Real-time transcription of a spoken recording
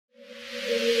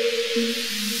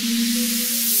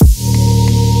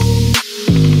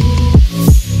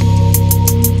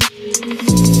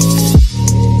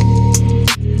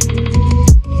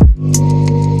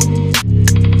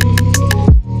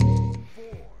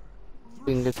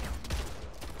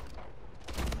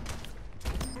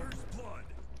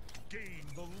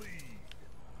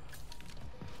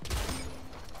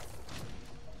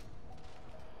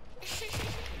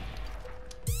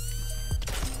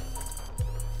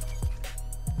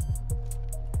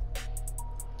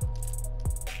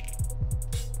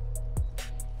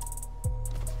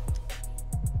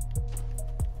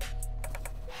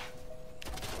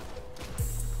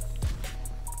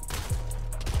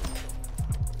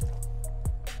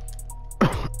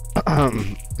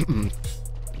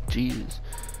Jeez.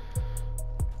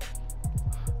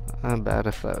 I'm bad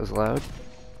if that was loud.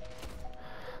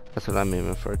 That's what I'm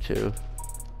aiming for too.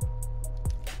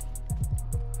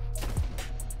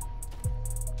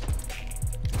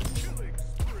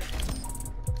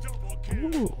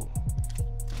 Ooh.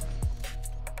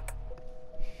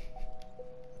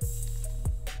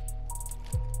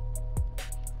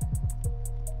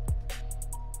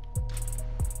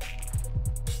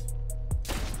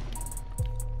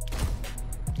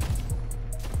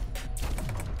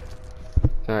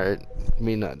 Alright,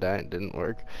 me not dying didn't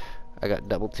work. I got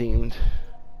double teamed.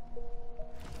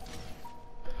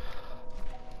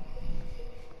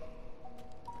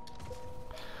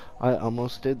 I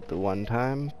almost did the one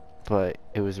time, but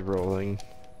it was rolling.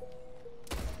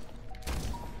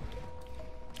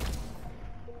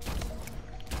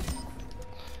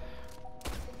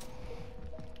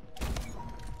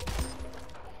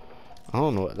 I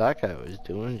don't know what that guy was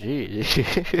doing,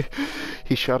 jeez.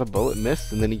 He shot a bullet,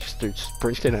 missed, and then he just started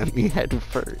sprinting at me head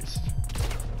first.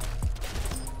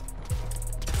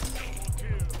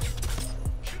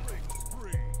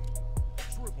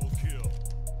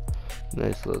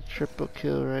 Nice little triple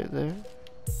kill right there.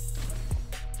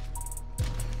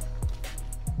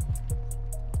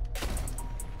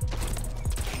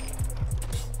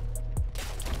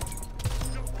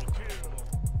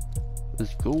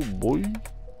 Let's go, boy.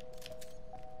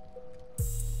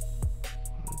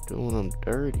 Doing them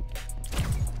dirty.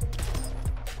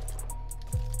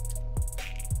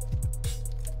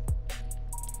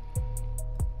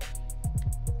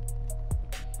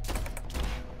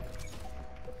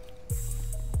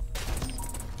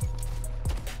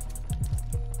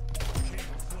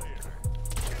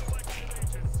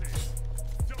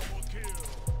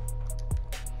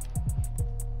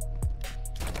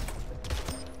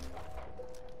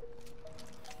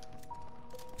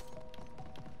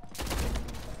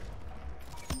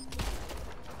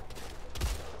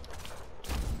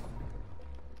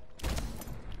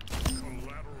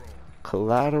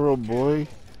 Collateral, boy.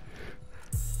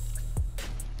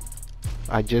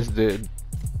 I just did.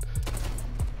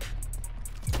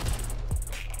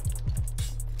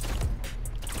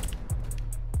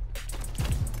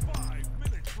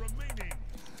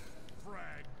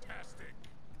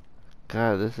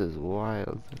 God, this is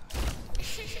wild.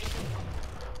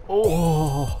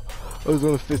 Oh, I was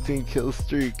on a 15 kill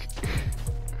streak.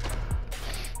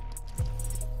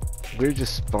 We're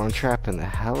just spawn trapping the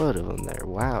hell out of them there.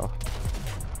 Wow.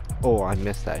 Oh, I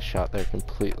missed that shot there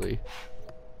completely.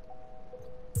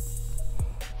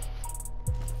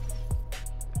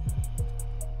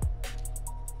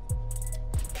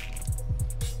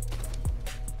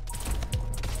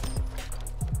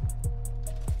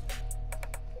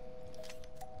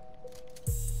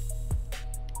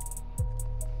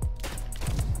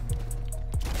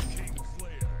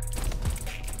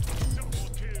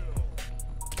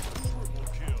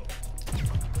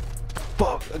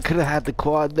 Fuck, I could have had the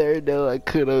quad there. No, I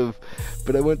could have.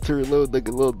 But I went to reload like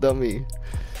a little dummy.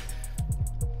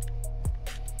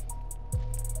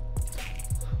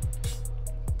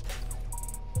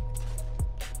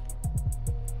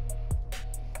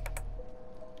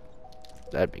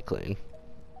 That'd be clean.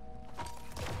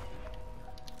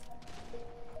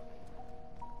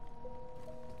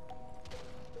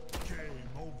 Game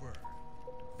over.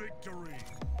 Victory.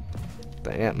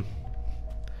 Damn.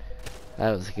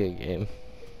 That was a good game.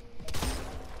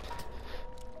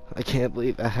 I can't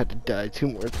believe I had to die 2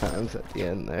 more times at the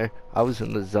end there. I was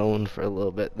in the zone for a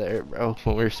little bit there, bro,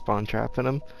 when we were spawn trapping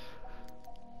them.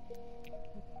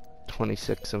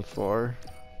 26 and 4.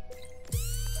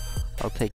 I'll take